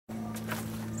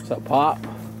What's up,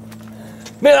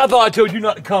 Pop? Man, I thought I told you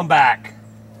not to come back.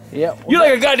 Yeah. You're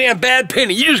like a goddamn bad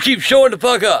penny. You just keep showing the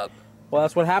fuck up. Well,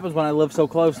 that's what happens when I live so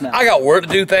close now. I got work to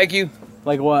do, thank you.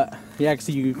 Like what? Yeah,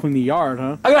 so you can clean the yard,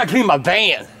 huh? I gotta clean my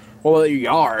van. Well, your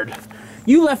yard.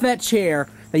 You left that chair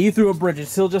that you threw a bridge.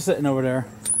 It's still just sitting over there.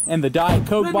 And the Diet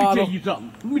Coke bottle. Let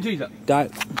me tell you something.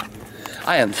 Diet.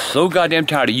 I am so goddamn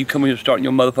tired of you coming here starting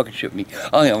your motherfucking shit with me.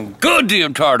 I am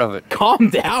goddamn tired of it.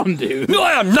 Calm down, dude. No,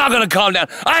 I am not gonna calm down.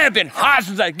 I have been hot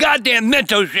since that goddamn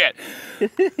Mentos shit.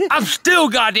 I'm still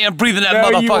goddamn breathing that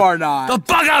motherfucker. No, you are not.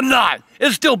 The fuck I'm not.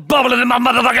 It's still bubbling in my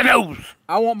motherfucking nose.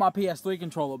 I want my PS3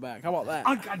 controller back. How about that?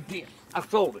 Oh, goddamn. I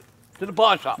sold it to the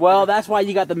pawn shop. Well, that's why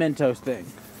you got the Mentos thing.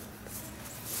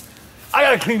 I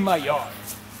gotta clean my yard.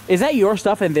 Is that your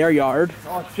stuff in their yard?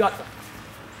 Oh, shut the...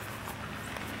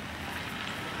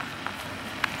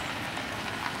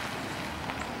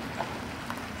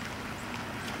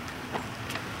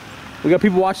 We got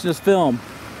people watching this film.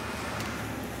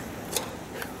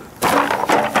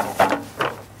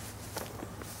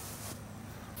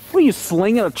 What are you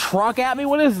slinging a truck at me?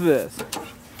 What is this?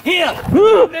 Here!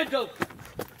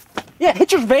 Yeah,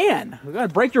 hit your van. We gotta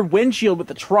break your windshield with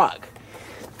the truck.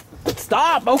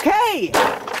 Stop, okay.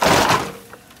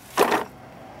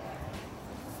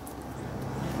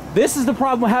 This is the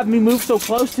problem with having me move so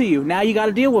close to you. Now you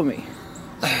gotta deal with me.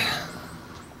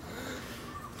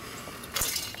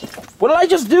 What did I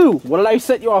just do? What did I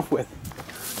set you off with?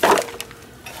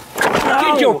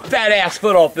 Get your fat ass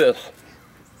foot off this.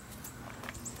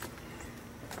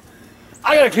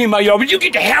 I gotta clean my yard. Would you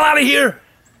get the hell out of here?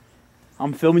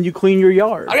 I'm filming you clean your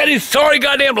yard. I got these sorry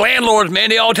goddamn landlords, man.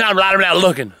 They all the time riding around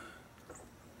looking.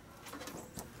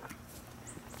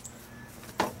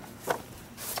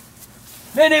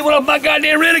 Man, they went up my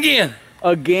goddamn rent again.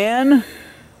 Again?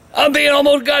 I'm being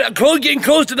almost getting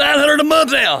close to $900 a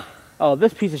month now. Oh,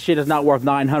 this piece of shit is not worth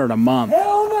 $900 a month.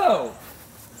 Hell no.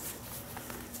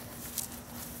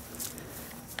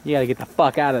 You gotta get the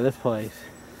fuck out of this place.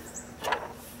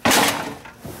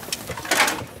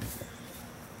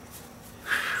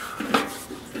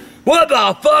 What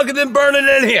the fuck has been burning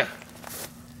in here?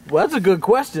 Well, that's a good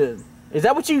question. Is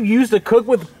that what you use to cook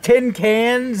with tin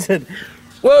cans? And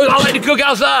Well, I like to cook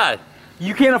outside.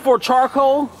 you can't afford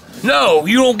charcoal? No,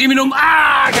 you don't give me no...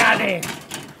 Ah, goddamn.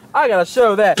 I gotta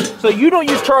show that. So you don't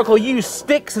use charcoal, you use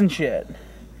sticks and shit.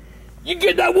 You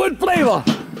get that wood flavor.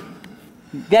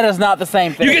 That is not the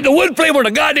same thing. You get the wood flavor of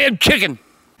the goddamn chicken.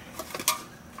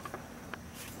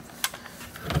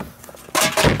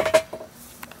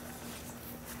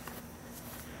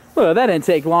 Well, that didn't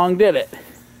take long, did it?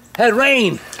 Had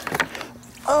rain.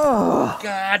 Oh.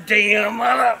 Goddamn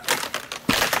mother.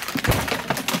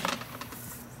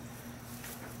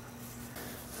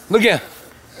 Look here.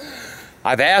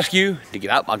 I've asked you to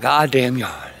get out my goddamn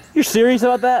yard. You're serious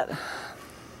about that?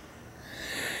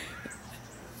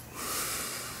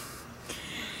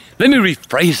 Let me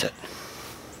rephrase it.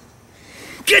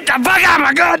 Get the fuck out of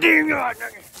my goddamn yard,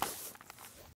 nigga.